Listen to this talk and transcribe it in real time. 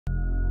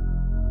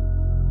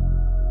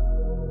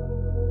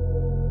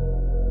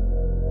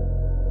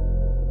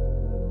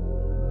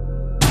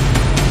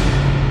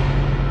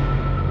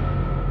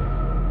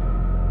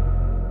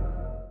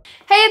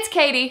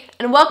Caitie,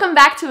 and welcome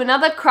back to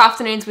another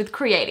Crafternoons with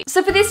Creatie.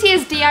 So for this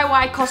year's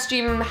DIY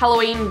costume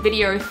Halloween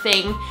video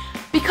thing,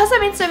 because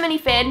I'm in so many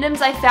fandoms,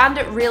 I found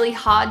it really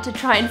hard to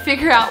try and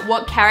figure out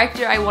what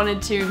character I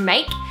wanted to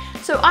make.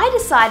 So I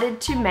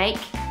decided to make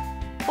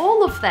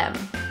all of them.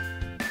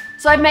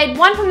 So I've made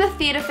one from the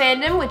theatre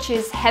fandom, which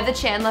is Heather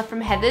Chandler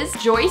from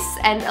Heathers, Joyce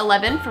and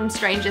Eleven from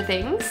Stranger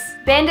Things,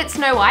 Bandit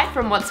Snow White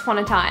from Once Upon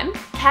a Time,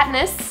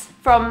 Katniss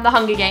from The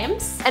Hunger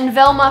Games, and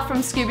Velma from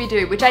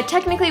Scooby-Doo, which I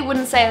technically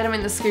wouldn't say that I'm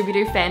in the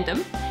Scooby-Doo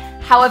fandom.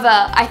 However,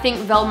 I think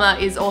Velma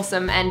is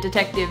awesome and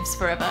detectives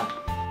forever.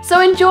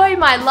 So enjoy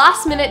my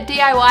last minute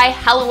DIY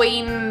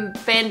Halloween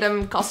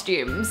fandom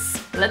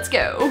costumes. Let's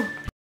go.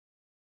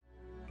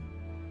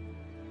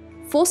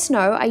 For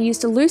Snow, I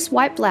used a loose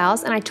white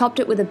blouse and I topped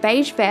it with a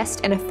beige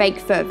vest and a fake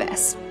fur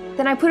vest.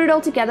 Then I put it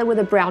all together with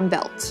a brown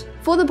belt.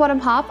 For the bottom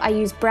half, I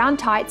used brown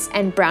tights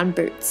and brown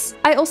boots.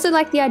 I also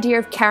like the idea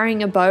of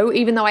carrying a bow,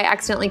 even though I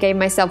accidentally gave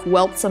myself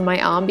welts on my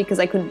arm because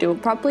I couldn't do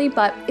it properly,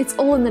 but it's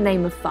all in the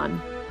name of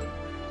fun.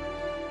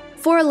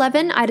 For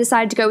 11, I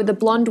decided to go with a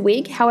blonde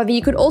wig, however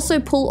you could also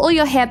pull all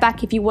your hair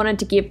back if you wanted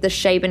to give the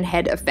shaven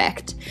head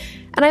effect.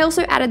 And I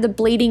also added the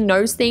bleeding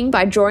nose thing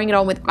by drawing it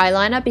on with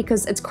eyeliner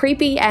because it's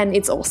creepy and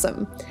it's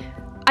awesome.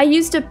 I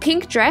used a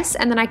pink dress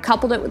and then I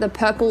coupled it with a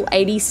purple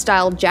 80s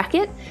style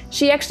jacket.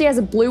 She actually has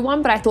a blue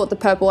one, but I thought the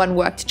purple one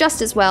worked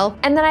just as well.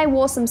 And then I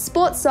wore some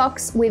sports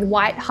socks with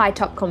white high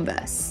top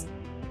Converse.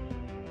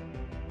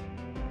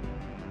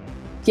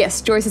 Yes,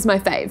 Joyce is my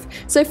fave.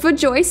 So for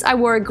Joyce, I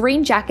wore a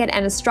green jacket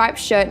and a striped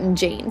shirt and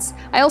jeans.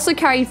 I also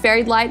carried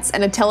fairy lights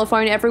and a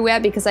telephone everywhere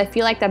because I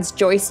feel like that's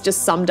Joyce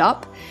just summed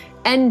up.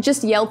 And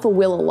just yell for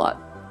Will a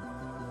lot.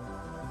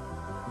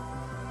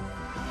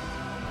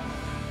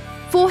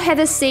 For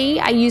Heather C,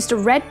 I used a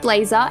red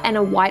blazer and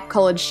a white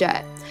collared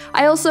shirt.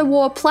 I also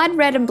wore a plaid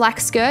red and black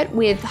skirt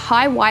with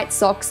high white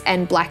socks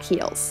and black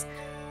heels.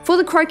 For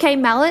the croquet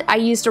mallet, I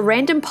used a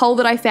random pole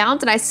that I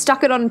found and I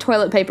stuck it on a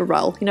toilet paper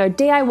roll. You know,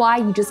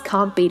 DIY, you just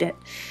can't beat it.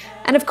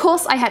 And of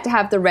course, I had to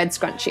have the red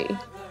scrunchie.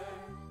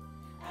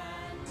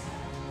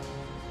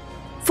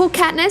 For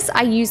Katniss,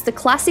 I used the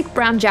classic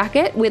brown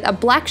jacket with a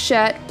black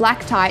shirt,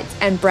 black tights,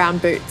 and brown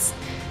boots.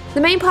 The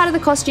main part of the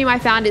costume I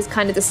found is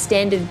kind of the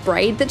standard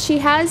braid that she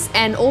has,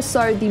 and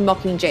also the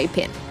Mockingjay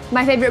pin.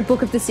 My favourite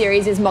book of the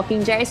series is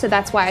Mockingjay, so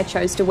that's why I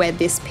chose to wear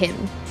this pin.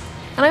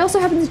 And I also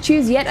happen to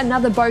choose yet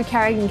another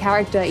bow-carrying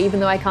character, even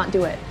though I can't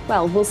do it.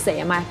 Well, we'll see,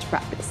 I might have to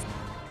practice.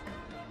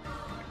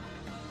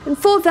 And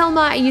for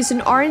Velma, I used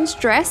an orange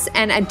dress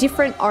and a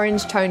different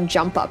orange tone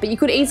jumper, but you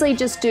could easily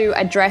just do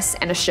a dress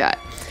and a shirt.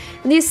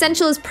 And the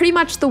essential is pretty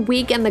much the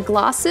wig and the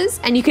glasses,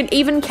 and you can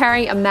even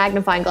carry a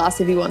magnifying glass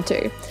if you want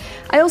to.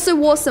 I also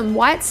wore some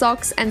white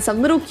socks and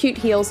some little cute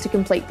heels to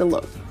complete the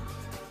look.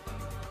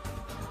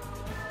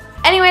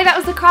 Anyway, that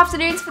was the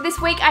Crafternoons for this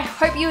week. I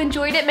hope you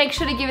enjoyed it. Make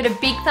sure to give it a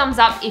big thumbs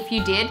up if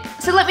you did.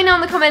 So let me know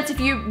in the comments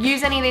if you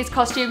use any of these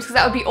costumes, because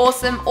that would be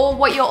awesome, or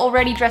what you're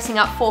already dressing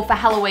up for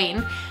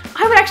Halloween.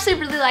 I would actually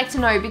really like to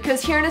know,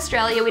 because here in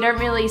Australia we don't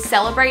really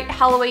celebrate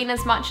Halloween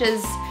as much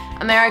as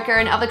America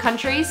and other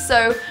countries,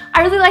 so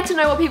I really like to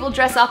know what people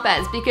dress up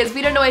as, because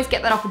we don't always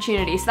get that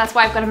opportunity, so that's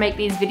why I've got to make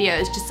these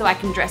videos, just so I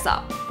can dress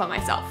up for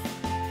myself.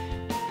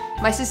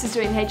 My sister's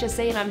doing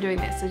HSC and I'm doing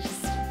this, it's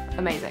just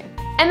amazing.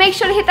 And make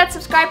sure to hit that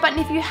subscribe button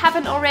if you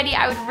haven't already,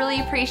 I would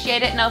really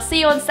appreciate it, and I'll see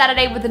you on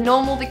Saturday with the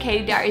normal The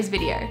Caitie Diaries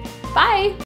video. Bye!